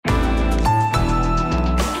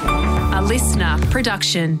listener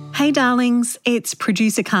production. Hey darlings, it's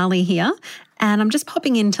producer Carly here, and I'm just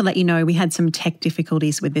popping in to let you know we had some tech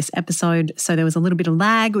difficulties with this episode, so there was a little bit of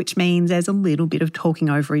lag, which means there's a little bit of talking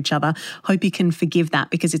over each other. Hope you can forgive that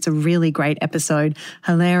because it's a really great episode,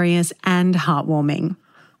 hilarious and heartwarming.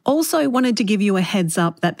 Also wanted to give you a heads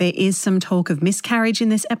up that there is some talk of miscarriage in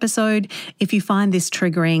this episode. If you find this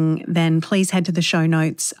triggering, then please head to the show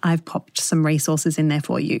notes. I've popped some resources in there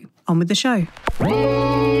for you. On with the show.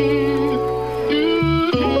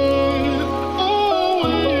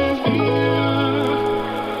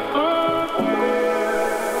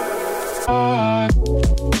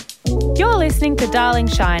 You're listening to Darling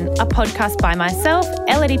Shine, a podcast by myself,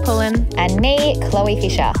 Elodie Pullen, and me, Chloe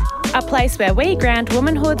Fisher. A place where we ground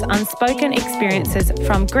womanhood's unspoken experiences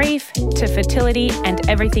from grief to fertility and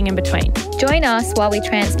everything in between. Join us while we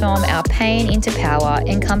transform our pain into power,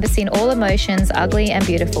 encompassing all emotions, ugly and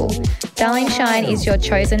beautiful. Darling Shine is your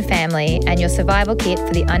chosen family and your survival kit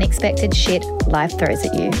for the unexpected shit life throws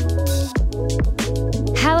at you.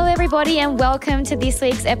 Hello everybody and welcome to this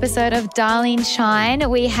week's episode of Darling Shine.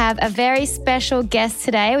 We have a very special guest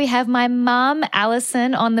today. We have my mum,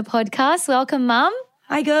 Alyson, on the podcast. Welcome, Mum.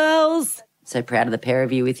 Hi, girls. So proud of the pair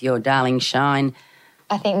of you with your Darling Shine.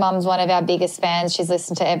 I think Mum's one of our biggest fans. She's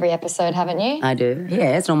listened to every episode, haven't you? I do.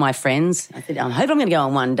 Yeah, it's all my friends. I said, I hope I'm going to go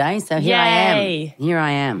on one day. So here I am. Here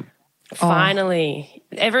I am. Finally.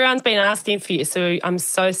 Everyone's been asking for you, so I'm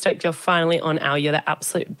so stoked you're finally on You're the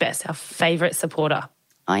absolute best, our favourite supporter.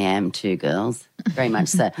 I am too, girls. Very much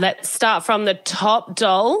so. Let's start from the top,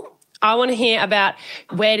 doll. I want to hear about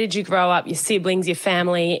where did you grow up, your siblings, your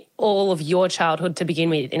family, all of your childhood to begin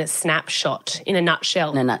with in a snapshot, in a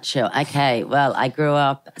nutshell. In a nutshell. Okay, well, I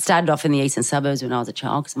started off in the eastern suburbs when I was a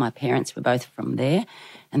child because my parents were both from there.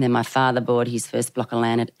 And then my father bought his first block of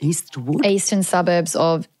land at Eastwood. Eastern suburbs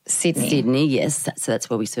of Sydney. Sydney, yes. So that's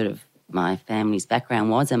where my family's background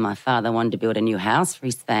was. And my father wanted to build a new house for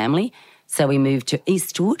his family. So we moved to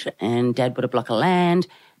Eastwood and Dad bought a block of land.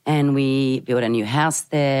 And we built a new house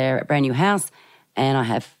there, a brand new house. And I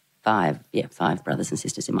have five brothers and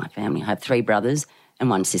sisters in my family. I have 3 brothers and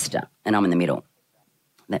 1 sister, and I'm in the middle,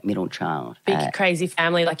 that middle child. Big crazy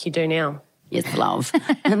family like you do now. Yes, love.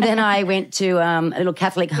 And then I went to a little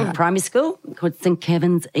Catholic primary school called St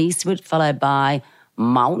Kevin's Eastwood, followed by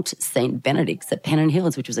Mount St Benedict's at Pennant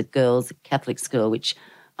Hills, which was a girls' Catholic school, which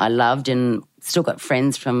I loved and still got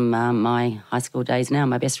friends from my high school days now,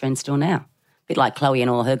 my best friends still now. Bit like Chloe and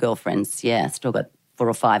all her girlfriends, yeah. Still got 4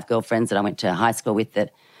 or 5 girlfriends that I went to high school with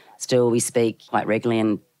that still we speak quite regularly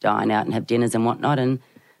and dine out and have dinners and whatnot. And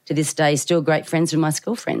to this day, still great friends with my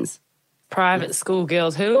school friends. Private school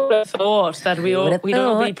girls. Who would have thought that we'd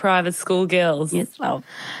all be private school girls? Yes, love.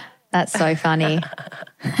 That's so funny.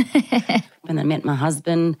 And I met my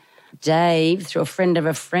husband, Dave, through a friend of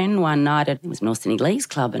a friend one night at, it was North Sydney Leagues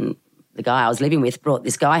Club, and the guy I was living with brought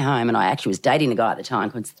this guy home, and I actually was dating the guy at the time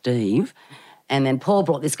called Steve. And then Paul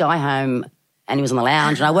brought this guy home and he was in the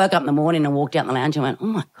lounge. And I woke up in the morning and walked out in the lounge and went, oh,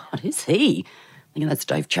 my God, who's he? Thinking that's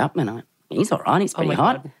Dave Chapman. I went, he's all right, he's pretty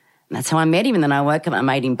hot. God. And that's how I met him. And then I woke up and I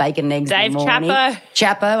made him bacon and eggs in the morning. Dave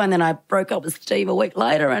Chapo. And then I broke up with Steve a week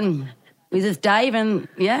later and it was just Dave. And,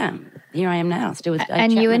 yeah, here I am now, still with Dave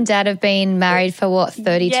And Chapman. You and Dad have been married for, what,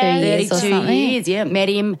 32 years or something? 32 years, yeah. Met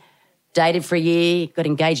him, dated for a year, got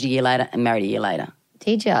engaged a year later and married a year later.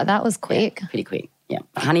 Did you? That was quick. Yeah, pretty quick. Yeah,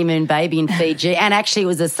 a honeymoon baby in Fiji. And actually it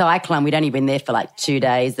was a cyclone. We'd only been there for like 2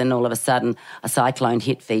 days and all of a sudden a cyclone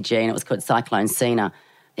hit Fiji and it was called Cyclone Sina.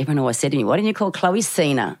 Everyone always said to me, why didn't you call Chloe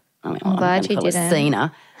Sina? I went, I'm glad you didn't.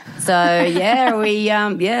 Sina. So, yeah,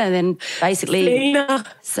 then basically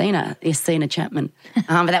Sina Chapman.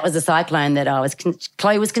 But that was the cyclone that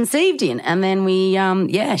Chloe was conceived in. And then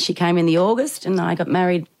she came in the August and I got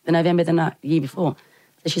married the November the year before.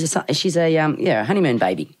 So she's a honeymoon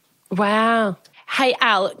baby. Wow. Hey,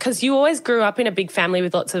 Al, because you always grew up in a big family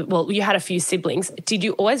with you had a few siblings. Did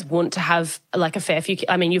you always want to have like a fair few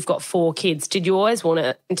I mean, you've got 4 kids. Did you always want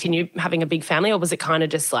to continue having a big family or was it kind of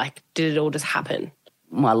just like, did it all just happen?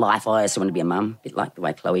 My life, I always wanted to be a mum, a bit like the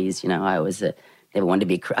way Chloe is. You know, I always never wanted to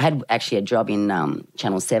be I had actually a job in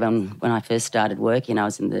Channel 7 when I first started working. I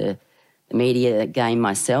was in the media game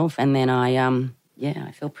myself and then I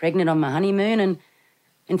fell pregnant on my honeymoon and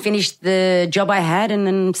finished the job I had and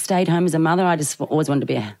then stayed home as a mother. I just always wanted to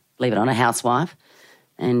be, believe it or not, a housewife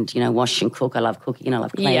and, wash and cook. I love cooking, I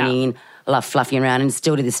love cleaning, I love fluffing around and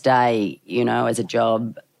still to this day, as a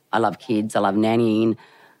job, I love kids, I love nannying.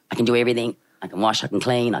 I can do everything. I can wash, I can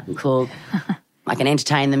clean, I can cook. I can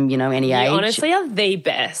entertain them, any age. You honestly are the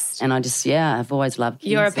best. And I just, I've always loved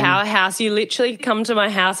kids. You're a powerhouse. You literally come to my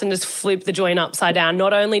house and just flip the joint upside down.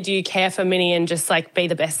 Not only do you care for Minnie and just like be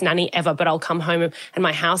the best nanny ever, but I'll come home and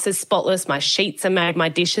my house is spotless, my sheets are made, my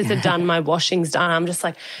dishes are done, my washing's done. I'm just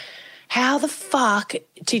like, how the fuck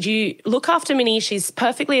did you look after Minnie? She's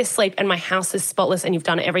perfectly asleep and my house is spotless and you've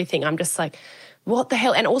done everything. I'm just like, what the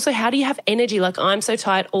hell? And also, how do you have energy? Like, I'm so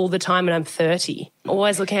tired all the time and I'm 30.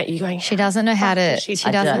 Always looking at you going, she doesn't know how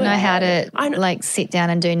to, like sit down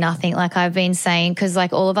and do nothing. Like I've been saying, because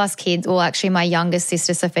like all of us kids, well, actually my youngest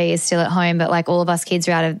sister Sophie is still at home, but like all of us kids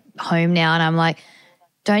are out of home now. And I'm like,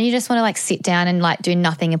 don't you just want to like sit down and like do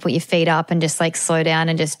nothing and put your feet up and just like slow down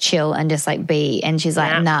and just chill and just like be? And she's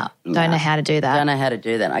like, don't know how to do that. Don't know how to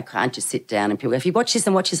do that. I can't just sit down and people go, if you watch this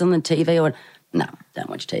and watch this on the TV or, no, don't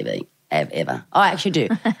watch TV. Ever. I actually do.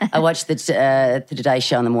 I watch the Today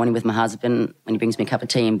Show in the morning with my husband when he brings me a cup of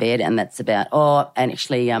tea in bed, and that's about, Who Wants to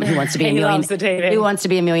Be a Millionaire? Who Wants to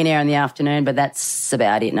Be a Millionaire in the afternoon, but that's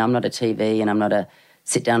about it. No, I'm not a TV and I'm not a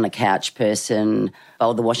sit down on the couch person,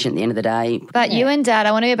 fold the washing at the end of the day. But you and Dad,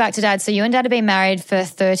 I want to go back to Dad. So you and Dad have been married for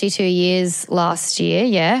 32 years last year,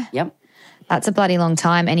 yeah? Yep. That's a bloody long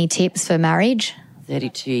time. Any tips for marriage?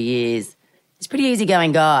 32 years. He's a pretty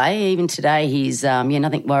easygoing guy. Even today, he's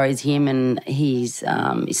nothing worries him, and he's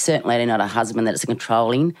certainly not a husband that's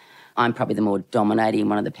controlling. I'm probably the more dominating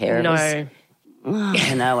one of the pair of us.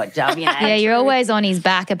 I know what, W. Yeah, you're always on his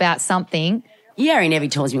back about something. Yeah, he never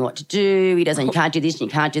tells me what to do. He doesn't. You can't do this, and you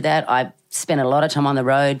can't do that. I've spent a lot of time on the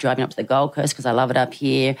road driving up to the Gold Coast because I love it up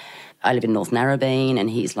here. I live in North Narrabeen,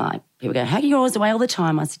 and he's like, people go, "How are you always away all the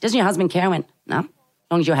time?" I said, "Doesn't your husband care?" I went, "No, as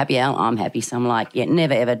long as you're happy, Al, I'm happy." So I'm like, yeah,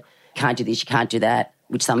 never ever. Can't do this, you can't do that,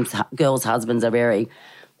 which some girls' husbands are very,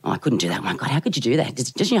 I couldn't do that. Oh, my God, how could you do that?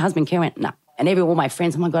 Doesn't your husband care? I went, no. And all my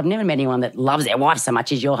friends, oh, my God, I've never met anyone that loves their wife so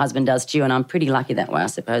much as your husband does too, and I'm pretty lucky that way, I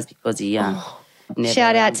suppose, because he never...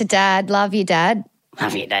 Shout out to Dad. Love you, Dad.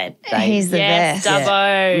 Love you, Dad. He's the best.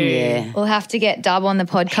 Dubbo. Yeah. We'll have to get Dub on the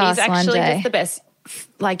podcast one day. He's actually just the best.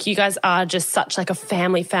 Like, you guys are just such like a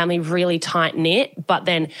family, really tight knit, but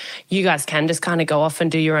then you guys can just kind of go off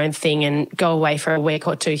and do your own thing and go away for a week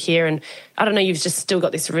or two here. And I don't know, you've just still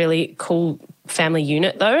got this really cool family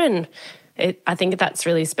unit though, and I think that's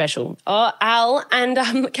really special. Oh, Al, and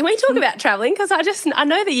can we talk about travelling? Because I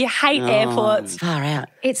know that you hate airports. Far out.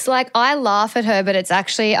 It's like I laugh at her, but it's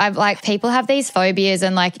actually people have these phobias,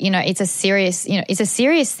 and it's a serious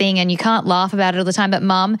thing, and you can't laugh about it all the time. But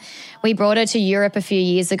Mum, we brought her to Europe a few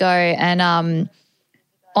years ago, and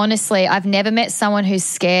honestly, I've never met someone who's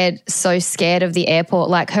so scared of the airport.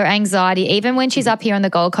 Like her anxiety, even when she's up here on the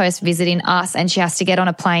Gold Coast visiting us and she has to get on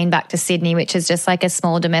a plane back to Sydney, which is just like a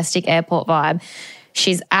small domestic airport vibe.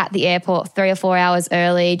 She's at the airport 3 or 4 hours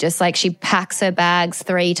early, just like she packs her bags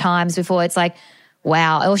 3 times before. It's like,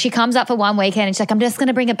 wow. Or she comes up for one weekend and she's like, I'm just going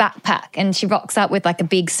to bring a backpack. And she rocks up with like a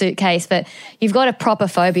big suitcase. But you've got a proper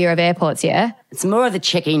phobia of airports, yeah? It's more of the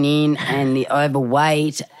checking in and the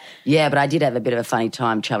overweight. Yeah, but I did have a bit of a funny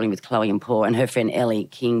time travelling with Chloe and Paul and her friend Ellie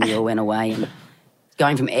King. We all went away and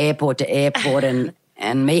going from airport to airport and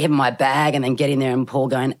me having my bag and then getting there and Paul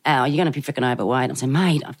going, Al, you're going to be freaking overweight. I'm saying,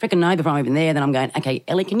 mate, I'm freaking over before I'm even there. Then I'm going, okay,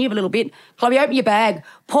 Ellie, can you have a little bit? Chloe, open your bag.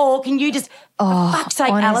 Paul, can you just, for fuck's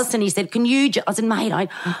sake, Alyson, he said, can you I said, mate,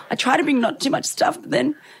 I try to bring not too much stuff, but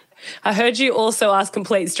then... I heard you also ask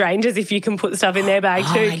complete strangers if you can put stuff in their bag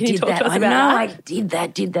too. Can you talk to us about that? I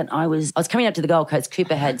did that. I was coming up to the Gold Coast.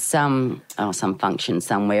 Cooper had some function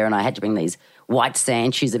somewhere and I had to bring these white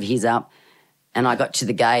sand shoes of his up. And I got to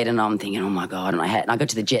the gate and I'm thinking, oh, my God. And I got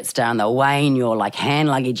to the Jetstar and they were weighing your, hand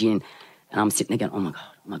luggage in. And I'm sitting there going, oh,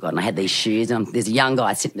 my God. And I had these shoes and there's a young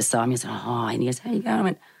guy sitting beside me. I said, oh, hi. And he goes, how you going? I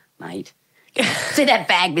went, mate, see that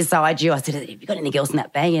bag beside you? I said, have you got anything else in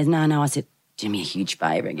that bag? He goes, no. I said, do me a huge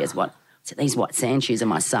favour. And guess what? I said, these white sand shoes are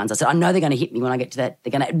my son's. I said, I know they're going to hit me when I get to that.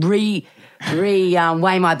 They're going to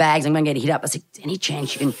weigh my bags. I'm going to get hit up. I said, any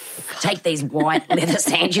chance you can take these white leather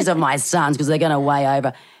sand shoes of my son's because they're going to weigh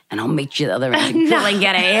over and I'll meet you at the other end. Pulling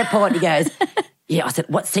out of airport. He goes, yeah. I said,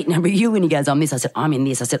 what seat number are you in? He goes, I'm this. I said, I'm in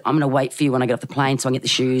this. I said, I'm going to wait for you when I get off the plane so I can get the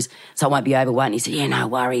shoes so I won't be overweight. And he said, yeah, no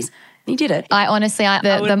worries. He did it. I honestly,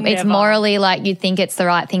 it's morally you'd think it's the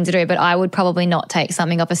right thing to do, but I would probably not take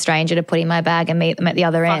something off a stranger to put in my bag and meet them at the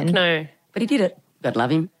other end. No. But he did it. God love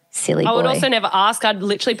him. Silly boy. I would also never ask. I'd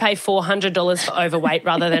literally pay $400 for overweight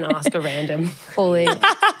rather than ask a random. Fully.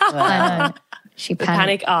 I know. She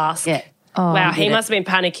panic ask. Yeah. Oh, wow, he must have been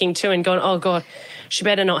panicking too and going, oh, God, she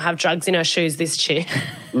better not have drugs in her shoes, this chick.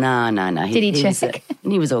 No. Did he check?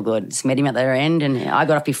 He was all good. Just met him at the other end and I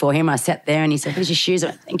got off before him. I sat there and he said, here's your shoes.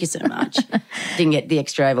 I went, thank you so much. Didn't get the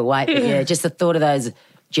extra overweight. But, yeah, just the thought of those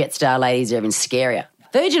Jetstar ladies are even scarier.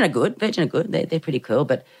 Virgin are good. They're pretty cool,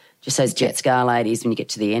 but just those Jetstar ladies, when you get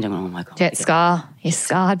to the end, I'm like, oh, my God. Jetscar. You're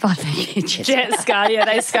scarred by me. Jetscar, yeah,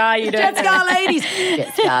 they scar you, don't they? Jetscar ladies.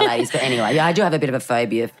 Jetscar ladies. But anyway, yeah, I do have a bit of a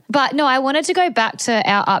phobia. But no, I wanted to go back to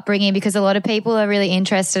our upbringing because a lot of people are really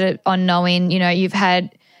interested on knowing, you've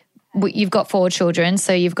got 4 children.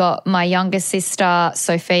 So you've got my youngest sister,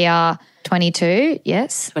 Sophia, 22,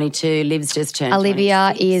 yes? 22, Liv's just turned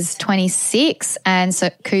Olivia 26. is 26 and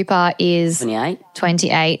so Cooper is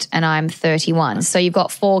 28 and I'm 31. So you've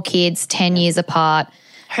got 4 kids, 10 years apart.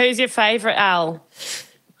 Who's your favourite, Al?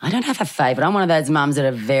 I don't have a favourite. I'm one of those mums that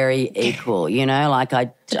are very equal,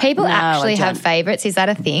 Do people actually have favourites? Is that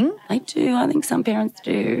a thing? They do. I think some parents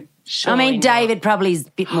do. Surely I mean, not. David probably is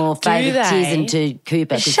a bit more favouritism to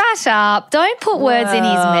Cooper. Shut up. Don't put words in his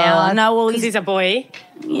mouth. No, well, Because he's a boy.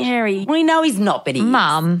 yeah, we know he's not, but he is.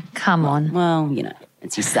 Mum, come on. Well,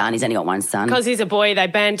 it's his son. He's only got one son. Because he's a boy, they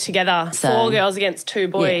band together. So- 4 girls against 2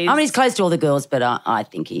 boys. Yeah. I mean, he's close to all the girls, but I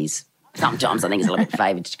think sometimes I think he's a little bit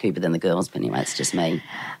favoured to Cooper than the girls. But anyway, it's just me.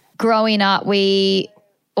 Growing up, we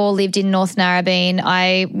all lived in North Narrabeen.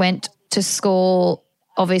 I went to school,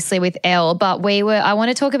 obviously, with Elle, but I want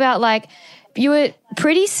to talk about, you were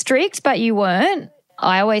pretty strict, but you weren't.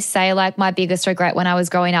 I always say, my biggest regret when I was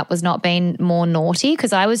growing up was not being more naughty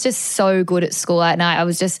because I was just so good at school at night. I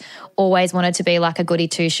was just always wanted to be like a goody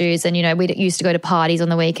two-shoes and, we used to go to parties on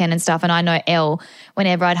the weekend and stuff. And I know Elle,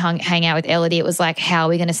 whenever I'd hang out with Elodie, it was like, how are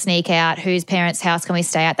we going to sneak out? Whose parents' house can we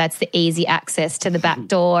stay at? That's the easy access to the back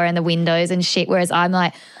door and the windows and shit. Whereas I'm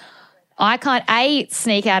like, I can't, A,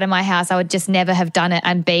 sneak out of my house. I would just never have done it.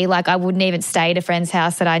 And B, I wouldn't even stay at a friend's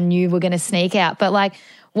house that I knew were going to sneak out. But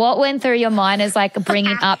what went through your mind as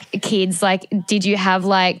bringing up kids? Did you have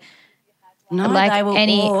No, they were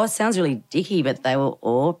any? all, sounds really dicky, but they were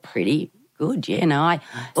all pretty good. Yeah, no,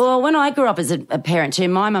 when I grew up as a parent too,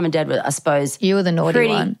 my mum and dad were, I suppose. You were the naughty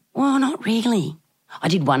one. Well, not really. I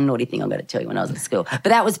did one naughty thing, I've got to tell you, when I was at school. But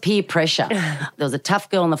that was peer pressure. There was a tough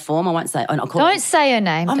girl on the form. I won't say. Don't say her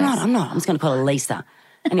name. I'm not. I'm just going to call her Lisa.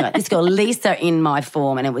 Anyway, this girl Lisa in my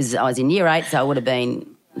form, and I was in year 8, so I would have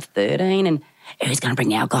been 13, and who's going to bring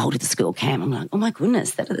the alcohol to the school camp? I'm like, oh my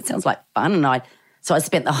goodness, that sounds like fun. And so I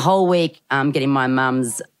spent the whole week getting my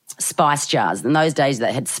mum's spice jars. In those days,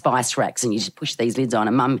 they had spice racks, and you just push these lids on.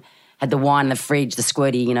 And Mum had the wine in the fridge, the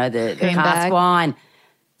squirty, the cask wine.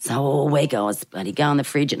 So all week I was bloody go in the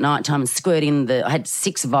fridge at night time and squirt in I had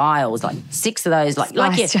 6 vials, 6 of those,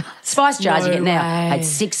 spice jars you get now. I had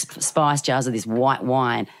 6 spice jars of this white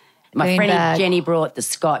wine. My Green friend bag. Jenny brought the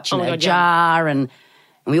scotch in a jar and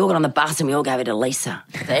we all got on the bus and we all gave it to Lisa.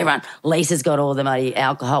 So Lisa's got all the muddy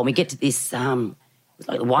alcohol. And we get to this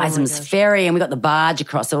the Wiseman's Ferry and we got the barge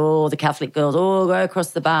across. All the Catholic girls all go across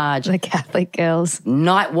the barge. The Catholic girls.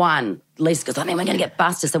 Night 1, Lisa goes, I think we're going to get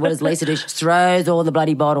busted. So what does Lisa do? She throws all the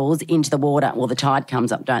bloody bottles into the water. Well, the tide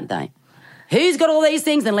comes up, don't they? Who's got all these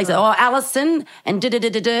things? And Lisa, Alyson and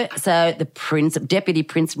da-da-da-da-da. So the deputy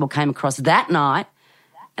principal came across that night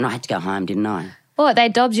and I had to go home, didn't I? What, they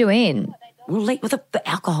dobbed you in? Well, the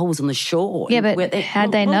alcohol was on the shore. Yeah, but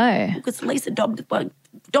how'd they know? Because Lisa dobbed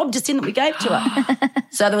us in that we gave to her.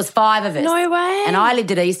 So there was 5 of us. No way. And I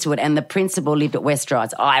lived at Eastwood and the principal lived at West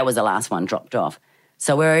Rise. I was the last one dropped off.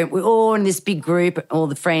 So we're all in this big group, all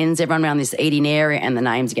the friends, everyone around this eating area, and the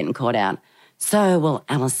names are getting called out. So,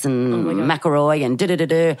 Alyson, McElroy and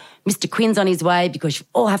da-da-da-da, Mr. Quinn's on his way because you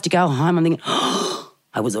all have to go home. I'm thinking,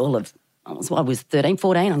 I was 13,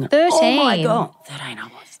 14. I'm going, 13? Oh, my God. 13 I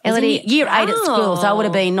was. I was in year 8 at school, so I would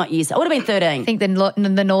have been, not years, I would have been 13. I think the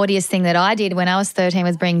naughtiest thing that I did when I was 13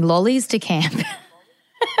 was bring lollies to camp.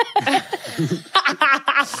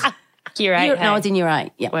 Year 8, No, I was in year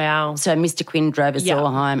 8, yeah. Wow. So Mr. Quinn drove us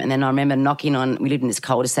all home, and then I remember knocking on, we lived in this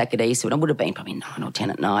cul-de-sac at Eastwood, I would have been probably 9 or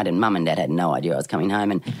 10 at night, and Mum and Dad had no idea I was coming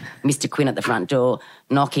home, and Mr. Quinn at the front door,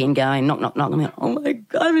 knocking, going, knock, knock, knock. I'm like, oh my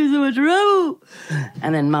God, I'm in so much trouble.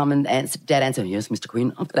 And then Mum and Dad answered, yes, Mr.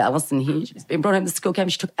 Quinn, I've got Alyson here. She's been brought home to the school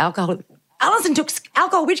camp. She took alcohol. Alyson took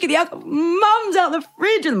alcohol. Where'd you get the alcohol? Mum's out the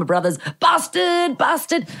fridge. And my brother's busted.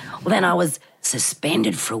 Well, then I was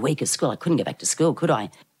suspended for a week at school. I couldn't get back to school, could I?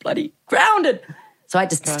 Bloody grounded. So I had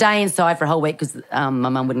to stay inside for a whole week because my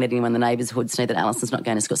mum wouldn't let anyone in the neighbourhood know that Alyson's not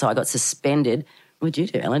going to school. So I got suspended. What did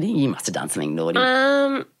you do, Elodie? You must have done something naughty.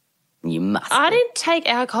 You must. I didn't take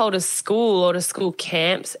alcohol to school or to school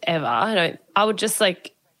camps ever. I would just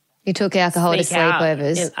You took alcohol to sneak out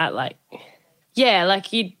sleepovers. At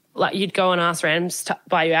you'd go and ask randoms to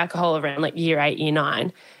buy you alcohol around year 8, year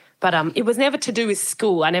 9. But it was never to do with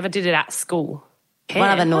school. I never did it at school. One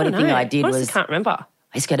other naughty thing I did Honestly, was can't remember.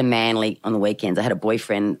 I used to go to Manly on the weekends. I had a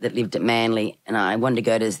boyfriend that lived at Manly, and I wanted to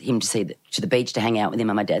go to him to the beach to hang out with him.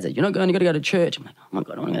 And my dad said, "You're not going. You got to go to church." I'm like, "Oh my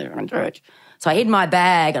God, I want to go to church." So I hid my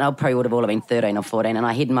bag, and I probably would have all been 13 or 14, and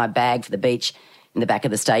I hid my bag for the beach in the back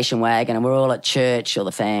of the station wagon, and we're all at church, all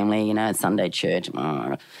the family, Sunday church.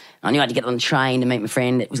 I knew I had to get on the train to meet my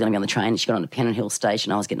friend. It was going to be on the train. She got on the Pennant Hill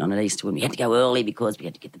station. I was getting on at Eastwood. We had to go early because we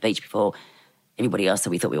had to get to the beach before everybody else, so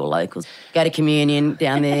we thought we were locals. Go to communion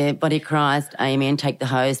down there, Body of Christ, amen, take the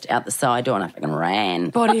host out the side door, and I fucking ran.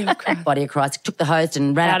 Body of Christ. Body of Christ. Took the host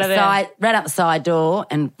and ran out the side door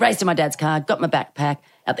and raced to my dad's car, got my backpack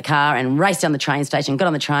out the car and raced down the train station, got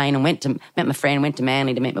on the train and met my friend, went to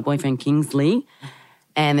Manly to meet my boyfriend Kingsley,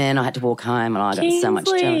 and then I had to walk home and I got so much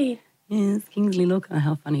joy. Yes, Kingsley, look,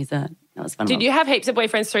 how funny is that? That was fun. Did you have heaps of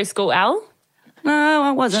boyfriends through school, Al? No, I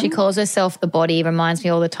wasn't. She calls herself the Body. Reminds me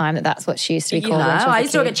all the time that's what she used to be called. I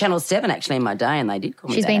used to work at Channel 7 actually in my day, and they did call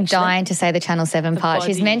me She's that, been actually. dying to say the Channel 7 part.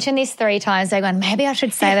 Body. She's mentioned this 3 times. They're going, maybe I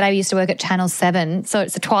should say that I used to work at Channel 7. So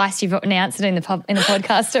it's twice you've announced it in the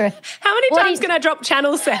podcast. How many times can I drop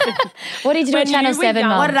Channel 7? What did you do at Channel 7,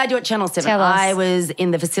 Mum? What did I do at Channel 7? Tell us. I was in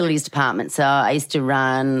the facilities department, so I used to do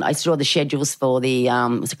all the schedules for the,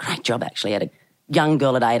 it was a great job actually. I had a young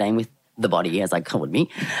girl at 18 with the Body, as they called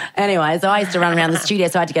me. Anyway, so I used to run around the studio,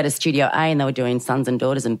 so I had to go to Studio A and they were doing Sons and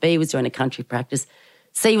Daughters, and B was doing a country practice.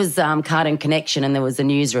 C was Cartoon Connection, and there was a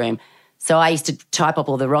newsroom. So I used to type up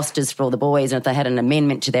all the rosters for all the boys, and if they had an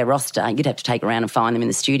amendment to their roster, you'd have to take around and find them in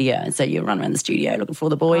the studio. And so you run around the studio looking for all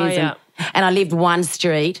the boys. Oh, yeah. And I lived one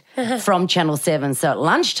street from Channel 7. So at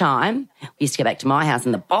lunchtime, we used to go back to my house,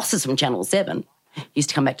 and the bosses from Channel 7 used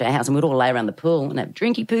to come back to our house, and we'd all lay around the pool and have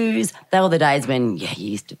drinky poos. They were the days when, you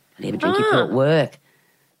used to have a drinky poo at work.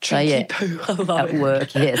 Drinky poo, I love at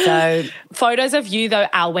work, yeah. So photos of you though,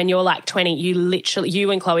 Al, when you're like 20,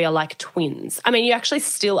 you and Chloe are like twins. I mean, you actually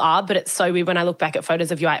still are, but it's so weird when I look back at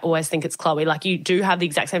photos of you, I always think it's Chloe. Like you do have the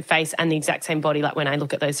exact same face and the exact same body, like when I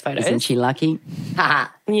look at those photos. Isn't she lucky?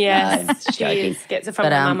 Yes, No, she joking. is. Gets it from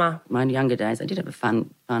her mama. My younger days, I did have a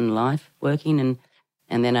fun life working,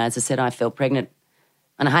 and then, as I said, I fell pregnant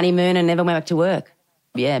on a honeymoon and never went back to work.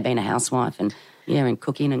 Yeah, being a housewife and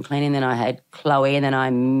cooking and cleaning. Then I had Chloe, and then I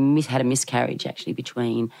had a miscarriage actually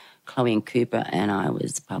between Chloe and Cooper, and I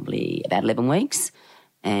was probably about 11 weeks.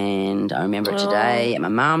 And I remember it today at my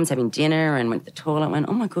mum's having dinner and went to the toilet and went,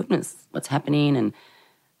 oh, my goodness, what's happening?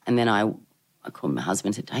 And then I called my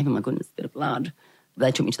husband and said, David, my goodness, a bit of blood.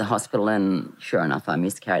 They took me to the hospital and sure enough, I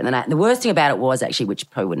miscarried. And then the worst thing about it was actually, which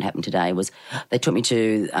probably wouldn't happen today, was they took me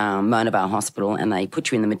to Mona Vale Hospital and they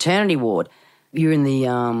put you in the maternity ward. You're in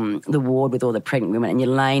the ward with all the pregnant women and you're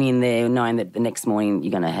laying in there knowing that the next morning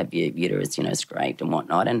you're going to have your uterus, scraped and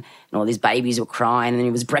whatnot. And all these babies were crying, and then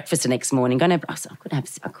it was breakfast the next morning. I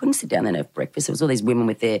couldn't sit down there and have breakfast. There was all these women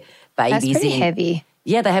with their babies. That's pretty heavy.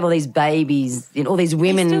 Yeah, they have all these babies, all these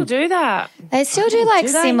women. They still do that. They still do like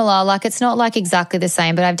similar, like it's not like exactly the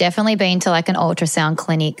same, but I've definitely been to like an ultrasound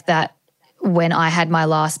clinic that when I had my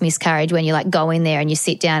last miscarriage, when you like go in there and you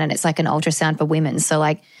sit down and it's like an ultrasound for women. So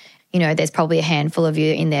like, there's probably a handful of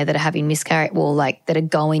you in there that are having miscarriage, that are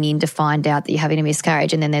going in to find out that you're having a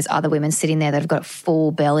miscarriage. And then there's other women sitting there that have got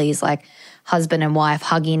full bellies, like husband and wife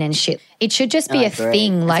hugging and shit. It should just be a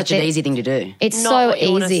thing. It's such an easy thing to do. It's Not so what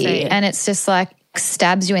you wanna easy. see. And it's just like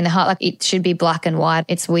stabs you in the heart. Like it should be black and white.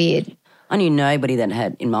 It's weird. I knew nobody that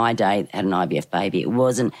had, in my day, had an IVF baby. It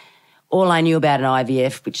wasn't, all I knew about an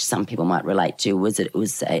IVF, which some people might relate to, was that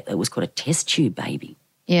it was called a test tube baby.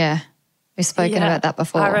 Yeah. We've spoken about that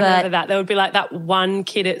before. I remember that. There would be like that one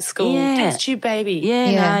kid at school, test tube baby. Yeah,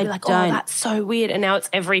 I'd no, be like, don't. oh, that's so weird. And now it's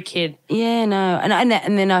every kid. Yeah, no. And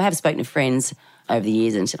then I have spoken to friends over the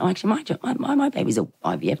years and said, oh, actually, my baby's a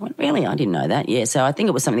IVF. I went, really? I didn't know that. Yeah, so I think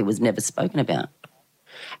it was something that was never spoken about.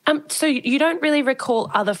 So you don't really recall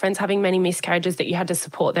other friends having many miscarriages that you had to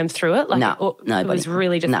support them through it? Like, No, nobody. It was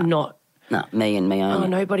really just not. No, me and me only. Oh,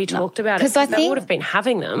 nobody talked about it. 'Cause I They think- would have been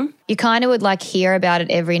having them. You kind of would like hear about it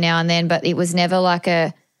every now and then, but it was never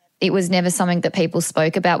something that people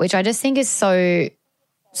spoke about, which I just think is so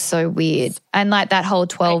weird. And like that whole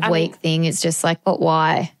 12-week thing is just like, but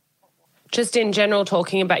why? Just in general,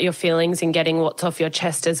 talking about your feelings and getting what's off your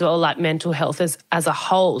chest as well, like mental health as a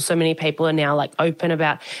whole. So many people are now like open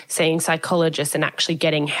about seeing psychologists and actually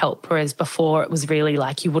getting help, whereas before it was really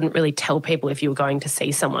like you wouldn't really tell people if you were going to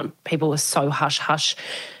see someone. People were so hush-hush.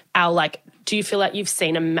 Do you feel like you've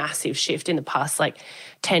seen a massive shift in the past like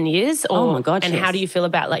 10 years? Oh, my God, And yes. how do you feel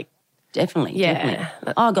about like... Definitely, Yeah.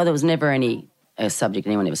 definitely. Oh, God, there was never a subject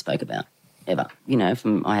anyone ever spoke about, ever.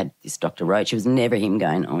 I had this Dr. Roach. It was never him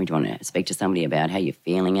going, oh, do you want to speak to somebody about how you're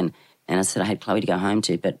feeling? And And I said I had Chloe to go home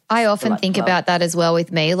to. But I often think about that as well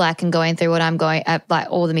with me, like, and going through what I'm going at,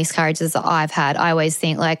 like all the miscarriages that I've had. I always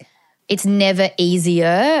think like it's never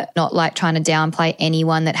easier, not like trying to downplay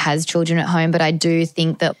anyone that has children at home, but I do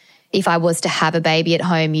think that if I was to have a baby at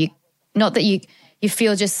home, you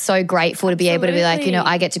feel just so grateful to be able to be like, you know,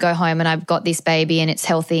 I get to go home and I've got this baby and it's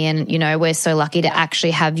healthy and, you know, we're so lucky to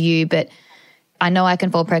actually have you. But I know I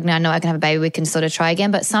can fall pregnant. I know I can have a baby. We can sort of try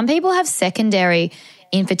again. But some people have secondary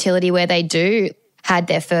infertility where they do had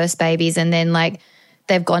their first babies and then like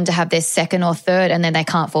they've gone to have their second or third and then they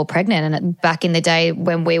can't fall pregnant. And back in the day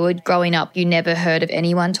when we were growing up, you never heard of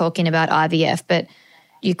anyone talking about IVF, but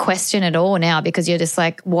you question it all now because you're just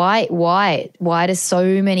like, why do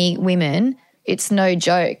so many women, it's no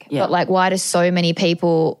joke, but like why do so many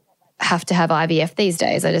people have to have IVF these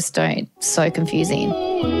days? I just don't, so confusing.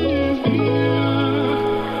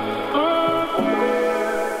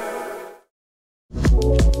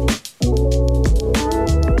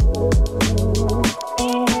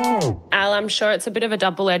 I'm sure it's a bit of a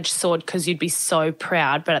double-edged sword because you'd be so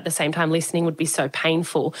proud, but at the same time listening would be so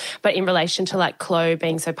painful. But in relation to like Chloe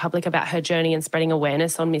being so public about her journey and spreading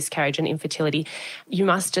awareness on miscarriage and infertility, you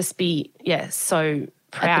must just be, so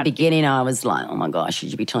proud. At the beginning I was like, oh my gosh, should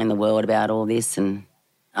you be telling the world about all this? And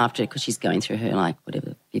after, because she's going through her like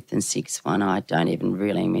whatever, 5th and 6th one, I don't even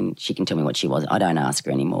really, I mean, she can tell me what she was. I don't ask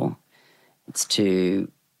her anymore. It's too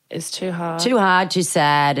hard. Too hard, too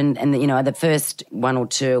sad. And you know, the first 1 or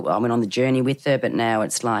 2, I went on the journey with her, but now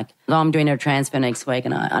it's like, I'm doing a transfer next week.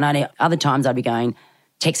 And other times I'd be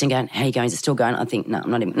texting going, how you going? Is it still going? I think, no,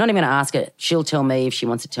 I'm not even going to ask her. She'll tell me if she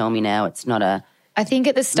wants to tell me now. It's not a... I think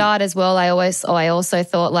at the start as well, I also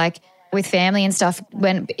thought like with family and stuff,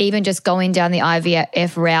 when even just going down the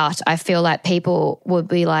IVF route, I feel like people would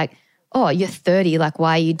be like, oh, you're 30, like,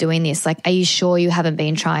 why are you doing this? Like, are you sure you haven't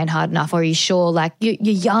been trying hard enough? Or are you sure, like, you're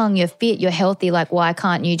young, you're fit, you're healthy, like, why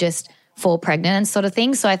can't you just fall pregnant and sort of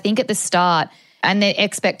thing? So I think at the start and the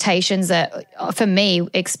expectations that, for me,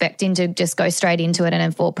 expecting to just go straight into it and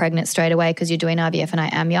then fall pregnant straight away because you're doing IVF and I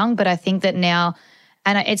am young. But I think that now,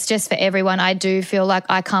 and it's just for everyone, I do feel like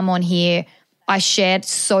I come on here, I shared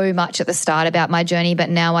so much at the start about my journey, but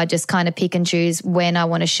now I just kind of pick and choose when I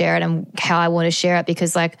want to share it and how I want to share it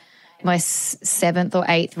because, like, my 7th or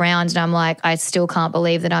 8th round and I'm like, I still can't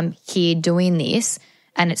believe that I'm here doing this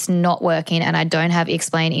and it's not working and I don't have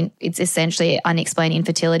it's essentially unexplained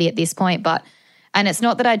infertility at this point. And it's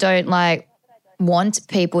not that I don't like want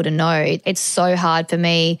people to know. It's so hard for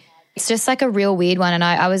me. It's just like a real weird one. And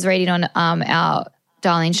I was reading on our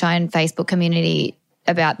Darling Shine Facebook community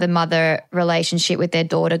about the mother relationship with their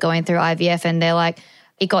daughter going through IVF and they're like,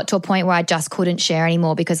 it got to a point where I just couldn't share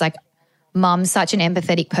anymore because like mum's such an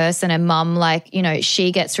empathetic person and mum, like, you know,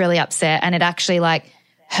 she gets really upset and it actually like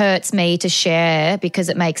hurts me to share because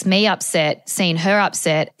it makes me upset seeing her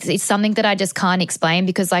upset. It's something that I just can't explain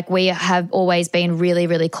because like we have always been really,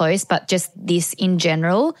 really close, but just this in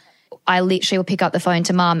general, I literally will pick up the phone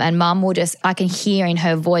to mum and mum will just, I can hear in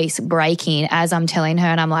her voice breaking as I'm telling her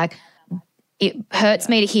and I'm like, it hurts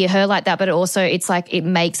me to hear her like that, but it's like it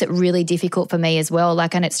makes it really difficult for me as well.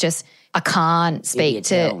 Like, and it's just, I can't speak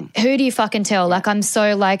to who do you fucking tell? Like I'm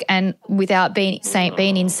so like, and without being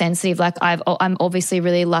insensitive, like I'm obviously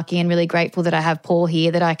really lucky and really grateful that I have Paul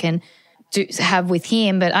here that I can have with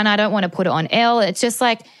him. And I don't want to put it on Elle. It's just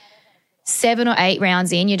like 7 or 8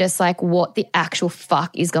 rounds in, you're just like, what the actual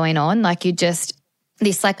fuck is going on? Like you just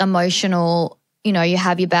this like emotional, you know, you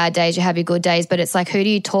have your bad days, you have your good days, but it's like, who do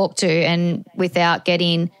you talk to? And without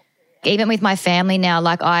getting, even with my family now,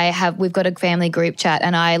 like we've got a family group chat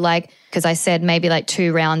and I like, because I said maybe like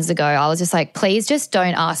 2 rounds ago, I was just like, please just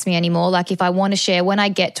don't ask me anymore. Like if I want to share, when I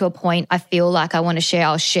get to a point I feel like I want to share,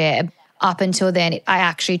 I'll share. Up until then, I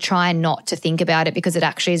actually try not to think about it because it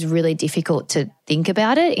actually is really difficult to think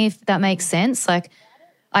about it, if that makes sense. Like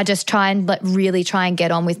I just try and really try and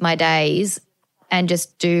get on with my days and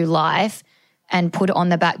just do life and put it on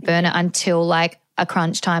the back burner until like a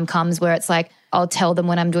crunch time comes where it's like I'll tell them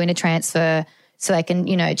when I'm doing a transfer so they can,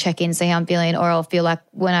 you know, check in, see how I'm feeling, or I'll feel like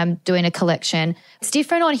when I'm doing a collection. It's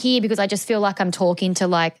different on here because I just feel like I'm talking to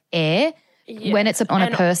like air. Yeah. When it's on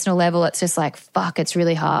a personal level, it's just like, fuck, it's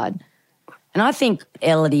really hard. And I think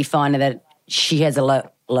Elodie finding that she has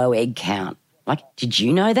a low egg count. Like, did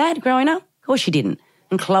you know that growing up? Of course she didn't.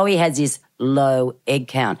 And Chloe has this low egg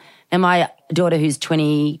count. And my daughter who's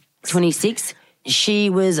 26, she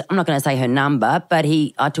was, I'm not going to say her number, but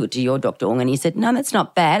I took it to your Dr. Ong and he said, no, that's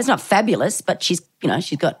not bad. It's not fabulous, but she's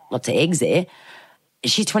got lots of eggs there.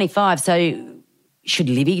 She's 25, so should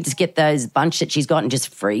Livy just get those bunch that she's got and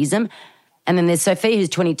just freeze them? And then there's Sophie who's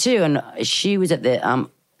 22 and she was at the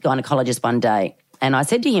gynecologist one day And I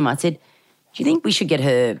said to him, do you think we should get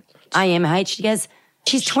her AMH? He goes,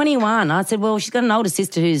 she's 21. I said, well, she's got an older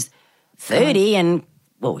sister who's 30 and,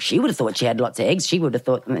 well, she would have thought she had lots of eggs. She would have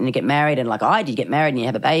thought, and you get married and like I did, get married and you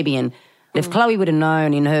have a baby. And if Chloe would have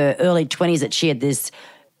known in her early 20s that she had this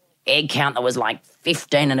egg count that was like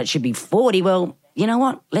 15 and it should be 40, well, you know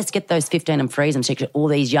what? Let's get those 15 and freeze them so she could get all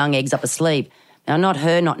these young eggs up her sleeve. Now, not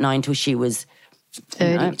her not knowing until she was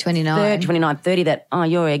 30, 29. 29, 30 that,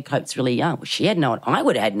 your egg coat's really young. Well, she had I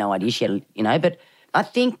would have had no idea she had, but I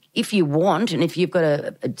think if you want and if you've got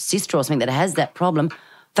a sister or something that has that problem,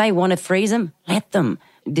 they want to freeze them, let them.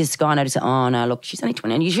 This guy noticed, oh, no, look, she's only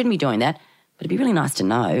 20 and you shouldn't be doing that. But it'd be really nice to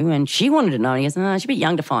know. And she wanted to know. And he goes, no, she's a bit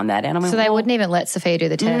young to find that out. I went, so they wouldn't even let Sophia do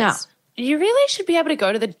the test? No. You really should be able to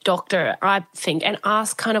go to the doctor, I think, and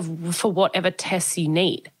ask kind of for whatever tests you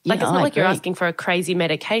need. Like, Yeah, it's not I like you're agree. asking for a crazy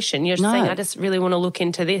medication. You're just No. saying, I just really want to look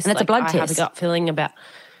into this. And it's a blood I have test. a gut feeling about,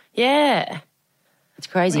 yeah. It's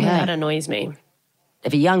crazy, That hey? annoys me.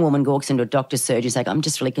 If a young woman walks into a doctor's surgery and says, I'm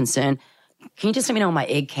just really concerned, can you just let me know what my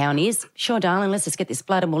egg count is? Sure, darling, let's just get this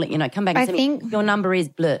blood and we'll let you know. Come back and I say, think- your number is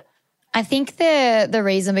blur. I think the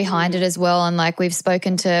reason behind it as well, and like we've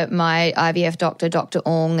spoken to my IVF doctor, Dr.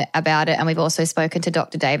 Ong, about it, and we've also spoken to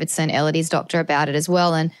Dr. Davidson, Elodie's doctor, about it as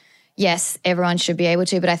well. And yes, everyone should be able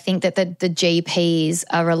to, but I think that the GPs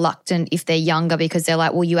are reluctant if they're younger because they're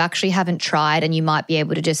like, well, you actually haven't tried and you might be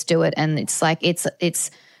able to just do it. And it's like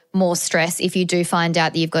it's more stress. If you do find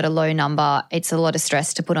out that you've got a low number, it's a lot of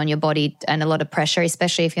stress to put on your body and a lot of pressure,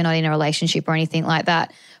 especially if you're not in a relationship or anything like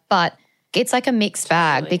that. But it's like a mixed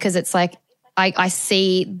bag because it's like I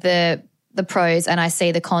see the pros and I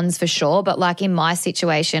see the cons for sure. But like in my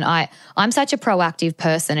situation, I'm such a proactive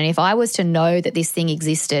person. And if I was to know that this thing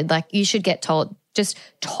existed, like you should get told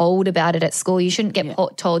about it at school. You shouldn't get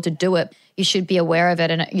told to do it. You should be aware of it.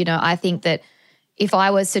 And, I think that if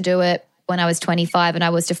I was to do it when I was 25 and I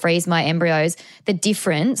was to freeze my embryos, the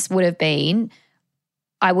difference would have been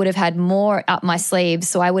I would have had more up my sleeves.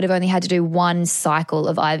 So I would have only had to do one cycle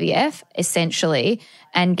of IVF essentially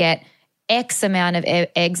and get X amount of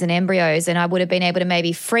eggs and embryos, and I would have been able to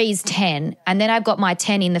maybe freeze 10 and then I've got my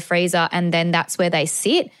 10 in the freezer and then that's where they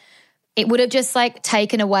sit. It would have just like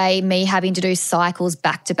taken away me having to do cycles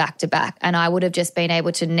back to back to back, and I would have just been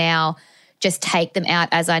able to now just take them out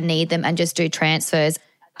as I need them and just do transfers.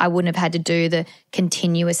 I wouldn't have had to do the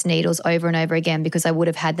continuous needles over and over again because I would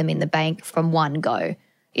have had them in the bank from one go.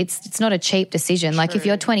 It's not a cheap decision. True. Like if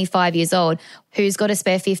you're 25 years old, who's got a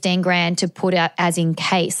spare 15 grand to put out as in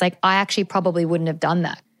case? Like I actually probably wouldn't have done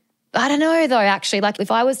that. I don't know though, actually. Like if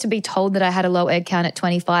I was to be told that I had a low egg count at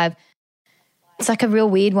 25, it's like a real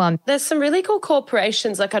weird one. There's some really cool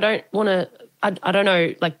corporations, like I don't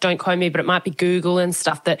know, like don't quote me, but it might be Google and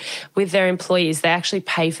stuff that with their employees, they actually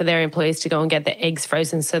pay for their employees to go and get their eggs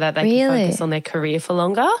frozen so that they can focus on their career for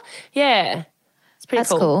longer. Yeah. It's pretty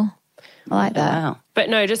cool. I like that. Wow. But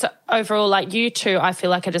no, just overall, like you two, I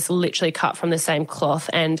feel like are just literally cut from the same cloth,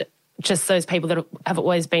 and just those people that have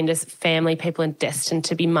always been just family people and destined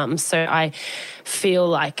to be mums. So I feel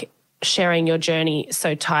like sharing your journey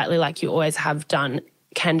so tightly like you always have done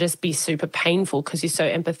can just be super painful because you're so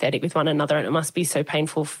empathetic with one another, and it must be so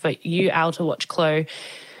painful for you, Al, to watch Chloe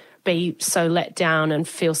be so let down and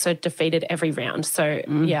feel so defeated every round. So,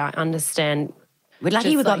 yeah, I understand. We're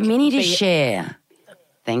lucky we've got Minnie to share.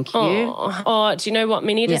 Thank you. Oh, do you know what?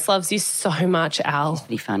 Minnie just loves you so much, Al. It's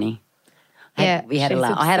pretty funny. Yeah, I had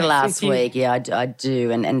a last week. Yeah, I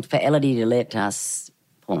do. And for Elodie to let us,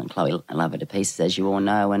 Paul and Chloe, I love her to pieces, as you all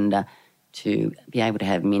know, and to be able to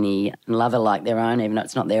have Minnie and love her like their own, even though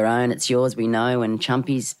it's not their own, it's yours, we know, and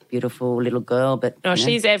Chumpy's beautiful little girl. But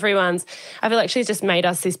she's everyone's. I feel like she's just made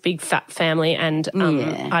us this big fat family, and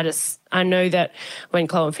I know that when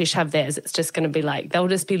Chloe and Fish have theirs, it's just going to be like they'll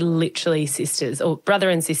just be literally sisters or brother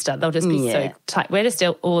and sister. They'll just be so tight. We're just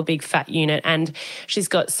all a big fat unit, and she's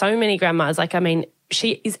got so many grandmas. Like, I mean,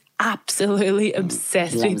 she is absolutely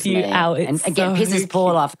obsessed with you, Al. And again, pisses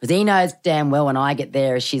Paul off because he knows damn well when I get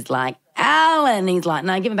there, she's like, Al, and he's like,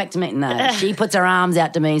 no, give it back to me. No, she puts her arms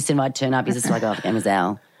out to me instead of I turn up. He's just like, oh, it was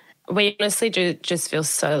Al. We honestly do just feel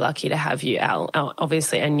so lucky to have you, Al,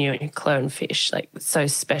 obviously, and you and Chloe and Fish, like so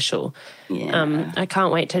special. Yeah. I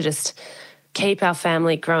can't wait to just keep our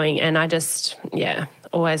family growing, and I just,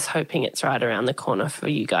 always hoping it's right around the corner for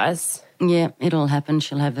you guys. Yeah, it'll happen.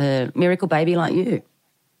 She'll have a miracle baby like you.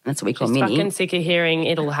 That's what we call Minnie. Fucking sick of hearing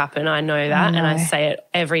it'll happen. I know that, and I say it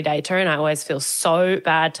every day to her, and I always feel so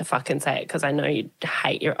bad to fucking say it because I know you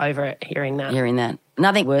hate, you're over it hearing that. Hearing that.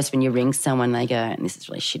 Nothing worse when you ring someone, they go, and this is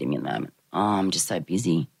really shitting me at the moment, oh, I'm just so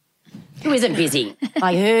busy. Who isn't busy?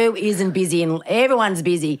 Like, who isn't busy? And everyone's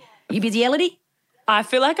busy. You busy, Elodie? I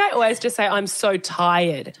feel like I always just say I'm so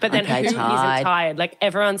tired. But then Okay, who isn't tired. tired? Like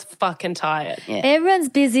everyone's fucking tired. Yeah. Everyone's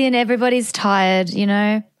busy and everybody's tired, you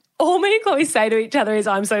know. All me and Chloe say to each other is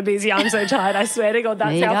I'm so busy, I'm so tired. I swear to God,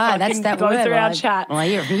 that's There you how go. fucking That's that goes word. through our Like, chat. Well, I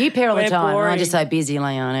hear it from you pair all the We're time. boring. I'm just so busy,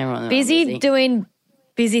 like, everyone's Busy doing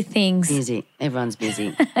busy things. Busy. Everyone's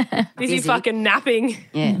busy. Busy fucking napping.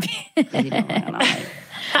 Yeah. Busy doing that.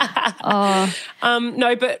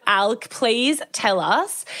 No, but Al, please tell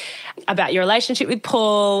us about your relationship with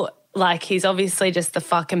Paul. Like, he's obviously just the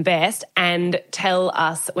fucking best. And tell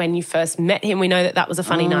us when you first met him. We know that was a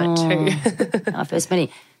funny night too. I first met him.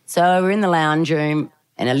 So we're in the lounge room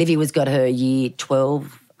and Olivia was got her year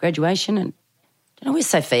 12 graduation and I don't know where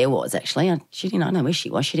Sophia was actually. She didn't, I don't know where she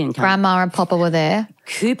was. She didn't come. Grandma and Papa were there.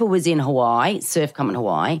 Cooper was in Hawaii, surf coming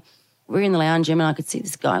Hawaii. We're in the lounge room and I could see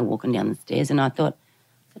this guy walking down the stairs and I thought,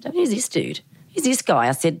 who's this dude? Who's this guy?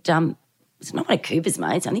 I said, it's not one of Cooper's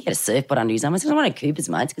mates. I think he had a surfboard under his arm. I said, it's not one of Cooper's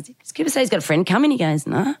mates because Cooper said he's got a friend coming. He goes,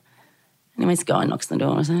 no. Anyway, this guy knocks on the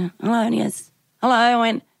door. I said, hello. And he goes, hello. I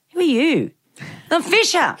went, who are you? I'm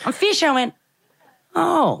Fisher. I went,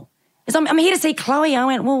 oh. He goes, I'm here to see Chloe. I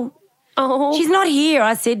went, well, she's not here.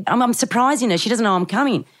 I said, I'm surprising her. She doesn't know I'm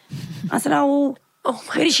coming. I said, where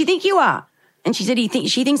does she think you are? And she said,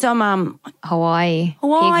 she thinks I'm Hawaii.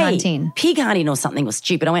 Pig hunting or something was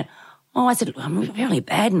stupid. I went, I said, I'm really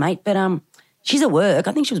bad, mate, but she's at work.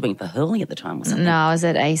 I think she was working for Hurley at the time or something. No, I was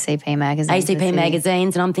at ACP Magazines. ACP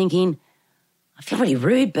Magazines, and I'm thinking, I feel really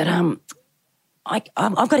rude, but I've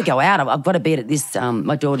got to go out. I've got to be at this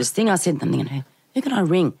my daughter's thing. I said, I'm thinking, who can I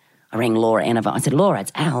ring? I rang Laura Anavar. I said, Laura,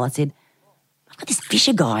 it's Al. I said, I've got this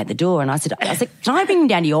Fisher guy at the door. And I said, can I bring him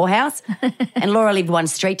down to your house? And Laura lived one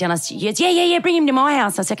street down. I said, yeah, bring him to my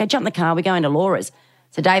house. I said, okay, jump in the car. We're going to Laura's.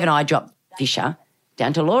 So Dave and I dropped Fisher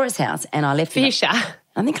down to Laura's house and I left Fisher.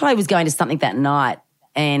 I think Chloe was going to something that night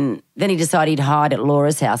and then he decided he'd hide at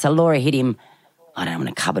Laura's house. So Laura hid him, I don't know, in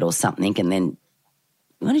a cupboard or something. And then,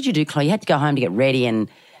 what did you do, Chloe? You had to go home to get ready and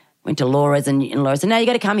went to Laura's and Laura said, no, you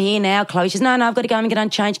got to come here now. Chloe says, no, I've got to go and get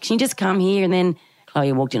unchanged. Can you just come here? And then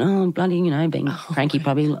Chloe walked in, bloody, being cranky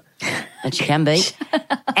probably, that she can be.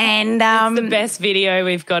 And it's the best video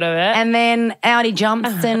we've got of it. And then out he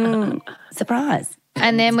jumps and surprise.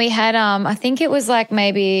 And then we had, I think it was like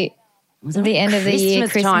maybe the end of the year,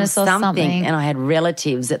 Christmas or something. And I had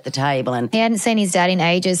relatives at the table. And he hadn't seen his dad in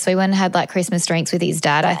ages, so he went and had like Christmas drinks with his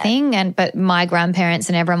dad, I think. But my grandparents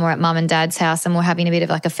and everyone were at mum and dad's house and we're having a bit of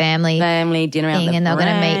like a family dinner out thing, and they were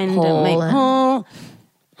going to meet Paul.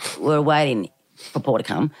 We're waiting for Paul to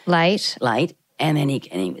come. Late. And then he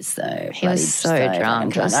was so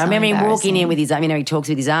drunk. I remember him walking in with his, he talks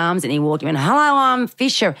with his arms and he walked in and, hello, I'm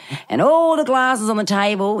Fisher. And all the glasses on the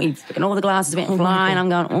table, and all the glasses went flying. I'm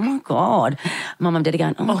going, oh, my God. Mum and Dad are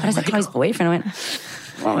going, oh, my God, is that Chloe's boyfriend? I went,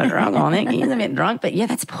 well, we're drunk, I think. He's a bit drunk, but yeah,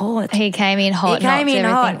 that's Paul. He came in hot,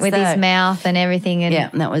 with his mouth and everything.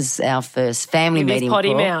 And that was our first family meeting. His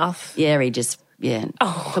potty mouth. Yeah, he just...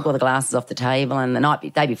 took all the glasses off the table and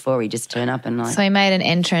the day before he just turned up and like... So he made an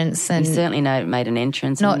entrance and... He certainly made an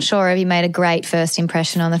entrance. Not sure if he made a great first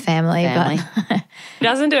impression on the family. But he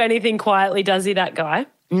doesn't do anything quietly, does he, that guy?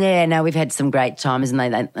 Yeah, no, we've had some great times and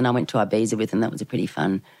I went to Ibiza with them. That was a pretty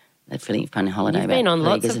fun holiday. You've been on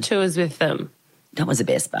lots of tours with them. That was the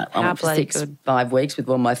best part. How bloody for good. 5 weeks with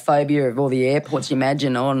all my phobia of all the airports you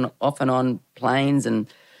imagine, off and on planes and...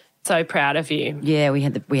 So proud of you. Yeah, we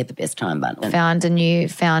had the best time, but found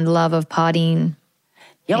love of partying.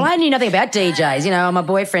 Yeah, well, I knew nothing about DJs. My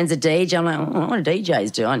boyfriend's a DJ. I'm like, what do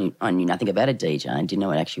DJs do? I knew nothing about a DJ. I didn't know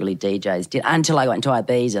what actually DJs did until I went to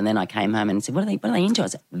Ibiza, and then I came home and said, what are they into? I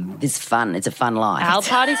said, this is fun. It's a fun life. Our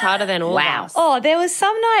party's harder than all of us. Oh, there was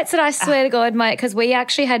some nights that I swear to God, mate, because we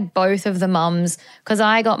actually had both of the mums, because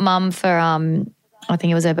I got mum for, I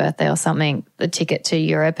think it was her birthday or something, the ticket to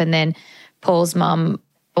Europe, and then Paul's mum,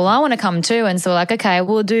 well, I want to come too. And so we're like, okay,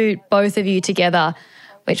 we'll do both of you together,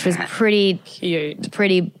 which was pretty cute,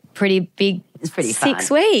 pretty big. It's pretty 6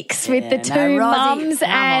 fun. weeks with the two mums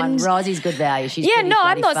and Rosie's good value. She's I'm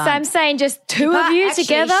not. I'm saying just two of you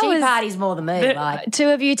together. She parties more than me. Two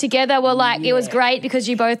of you together were it was great because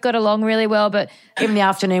you both got along really well. But in the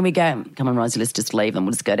afternoon we go, come on, Rosie, let's just leave and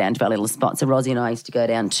we'll just go down to our little spot. So Rosie and I used to go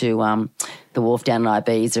down to the wharf down in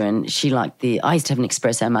Ibiza, and she liked I used to have an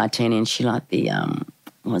espresso martini, and she liked the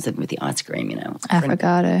what was it with the ice cream,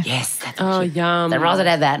 Affogato. Yes. That's yum. So Roz would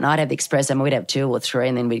have that and I'd have the espresso and we'd have 2 or 3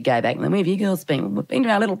 and then we'd go back and then where have you girls been? We've been to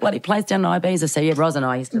our little bloody place down in Ibiza. So yeah, Roz and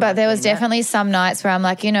I used to. But there was definitely some nights where I'm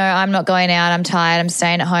like, I'm not going out, I'm tired, I'm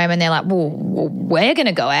staying at home, and they're like, well we're going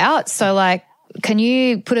to go out. So like, can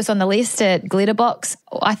you put us on the list at Glitterbox?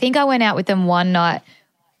 I think I went out with them one night.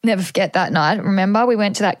 Never forget that night. Remember, we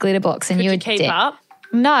went to that Glitterbox and Could you you were keep up?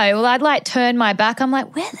 No, well, I'd like turn my back. I'm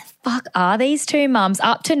like, where the fuck are these two mums?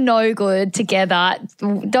 Up to no good together.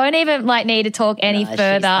 Don't even like need to talk any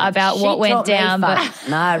further about what went down. But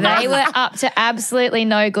they were up to absolutely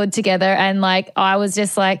no good together. And like, I was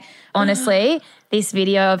just like, honestly, this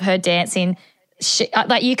video of her dancing,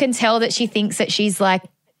 like you can tell that she thinks that she's like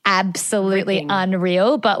absolutely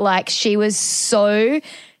unreal, but like she was so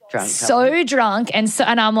drunk and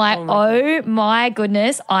I'm like, oh my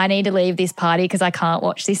goodness, I need to leave this party because I can't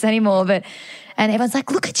watch this anymore. And everyone's like,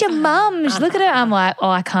 look at your mum, look at her. I'm like, oh,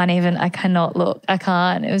 I cannot look. I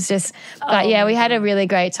can't. It was just, but yeah, we had a really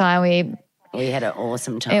great time. We had an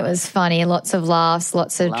awesome time. It was funny, lots of laughs,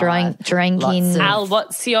 lots of drinking. Al,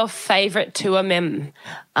 what's your favourite tour mem?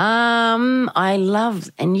 I love,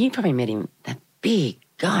 and you probably met him, that big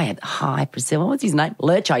guy at High Priscilla. What's his name?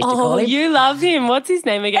 Lurch, I used to call him. Oh, you love him. What's his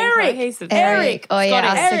name again? Eric. Oh,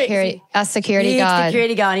 yeah, our security guard.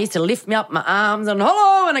 Security guard. He used to lift me up my arms and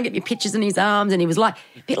hello, and I get me pictures in his arms, and he was like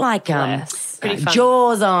a bit like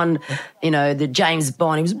Jaws on, the James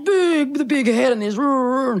Bond. He was big with a big head and this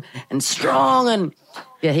and strong and.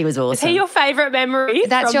 Yeah, he was awesome. Is he your favourite memory?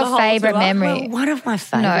 That's your favourite memory. Well, one of my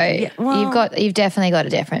favourite. No, you've definitely got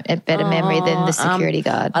a better memory than the security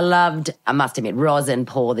guard. I must admit, Roz and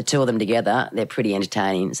Paul, the two of them together, they're pretty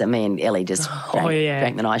entertaining. So me and Ellie just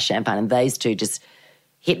drank the nice champagne, and these two just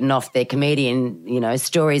hitting off their comedian,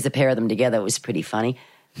 stories, a pair of them together was pretty funny.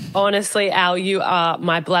 Honestly, Al, you are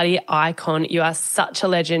my bloody icon. You are such a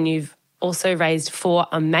legend. You've also raised 4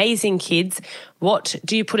 amazing kids. What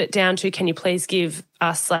do you put it down to? Can you please give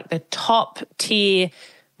us like the top tier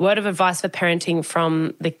word of advice for parenting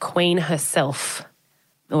from the Queen herself?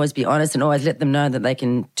 Always be honest and always let them know that they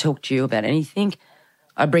can talk to you about anything.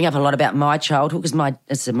 I bring up a lot about my childhood because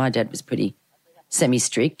my dad was pretty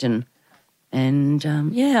semi-strict and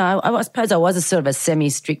I suppose I was a sort of a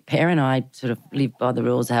semi-strict parent. I sort of lived by the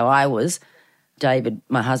rules how I was. David,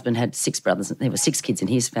 my husband, had 6 brothers. There were 6 kids in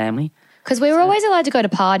his family. Because we were always allowed to go to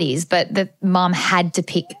parties, but the mum had to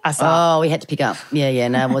pick us up. Oh, we had to pick up. Yeah,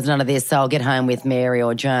 no, it was none of this. So I'll get home with Mary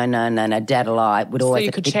or Joan. No, Dad or I would always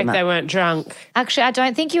have to pick them up. So you could check they weren't drunk. Actually, I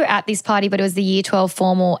don't think you were at this party, but it was the Year 12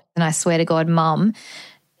 formal, and I swear to God, Mum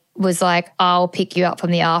was like, I'll pick you up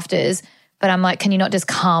from the afters. But I'm like, can you not just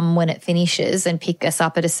come when it finishes and pick us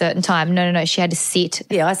up at a certain time? No. She had to sit.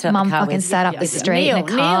 Yeah, I sat up Mum the car fucking sat up the street in a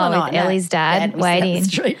car with Ellie's dad waiting. Sat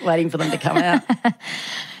the street waiting for them to come out.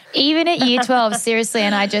 Even at Year 12, seriously,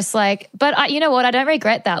 and I just but you know what? I don't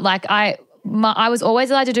regret that. Like I was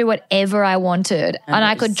always allowed to do whatever I wanted, and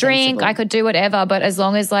I could drink, I could do whatever, but as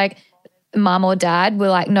long as like Mum or Dad were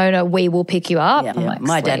like, no, we will pick you up. Yeah, like,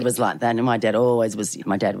 my dad was like that, and my dad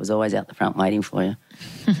was always out the front waiting for you.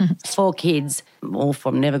 4 kids, all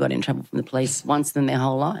from never got in trouble from the police once in their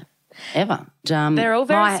whole life. Ever. They're all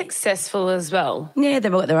very successful as well. Yeah, they've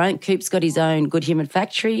got their own. Coop's got his own Good Human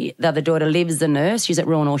factory. The other daughter lives a nurse. She's at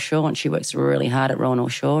Royal North Shore, and she works really hard at Royal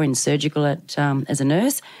North Shore in surgical as a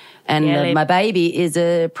nurse. And my baby is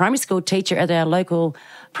a primary school teacher at our local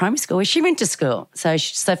primary school where she went to school. So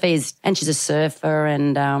she's a surfer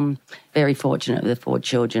and very fortunate with the 4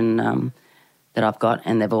 children that I've got,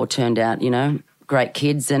 and they've all turned out, great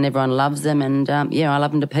kids, and everyone loves them, and I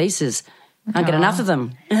love them to pieces. Can't get enough of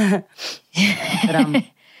them.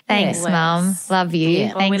 Thanks, Mum. Love you.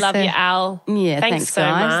 Yeah. Well, we love you, Al. Yeah, thanks so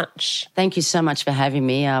guys. much. Thank you so much for having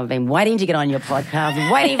me. I've been waiting to get on your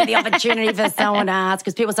podcast, waiting for the opportunity for someone to ask,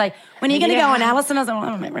 because people say, when are you going to go on, Alyson? I was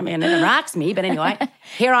like, well, I never asked me, but anyway,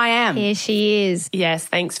 here I am. Here she is. Yes,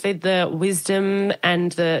 thanks for the wisdom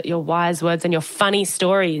and your wise words and your funny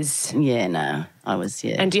stories. Yeah, no, I was,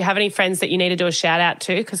 yeah. And do you have any friends that you need to do a shout out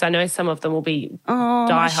to? Because I know some of them will be diehard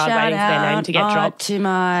waiting for their name to get dropped. To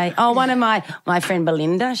one of my friend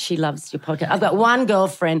Belinda, she loves your podcast. I've got one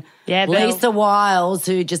girlfriend, Lisa Wiles,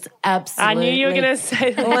 who just absolutely. I knew you were going to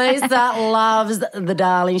say that. Lisa loves the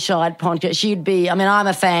Darling Shide podcast. I'm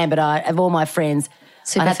a fan, but of all my friends,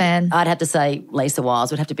 I'd have to say Lisa Wiles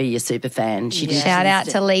would have to be your super fan. Shout out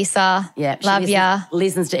to Lisa. Yeah, love ya.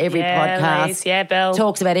 Listens to every podcast. Lise, Belle.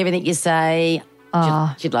 Talks about everything you say.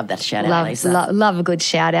 She'd love that shout out, Lisa. Love a good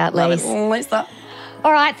shout out, Lisa.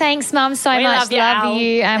 All right, thanks, Mum, so much. Love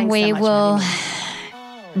you, and we will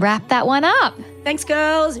wrap that one up. Thanks,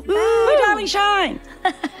 girls. Woo, Darling Shine.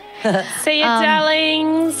 See you,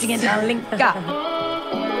 darlings. See you, darling.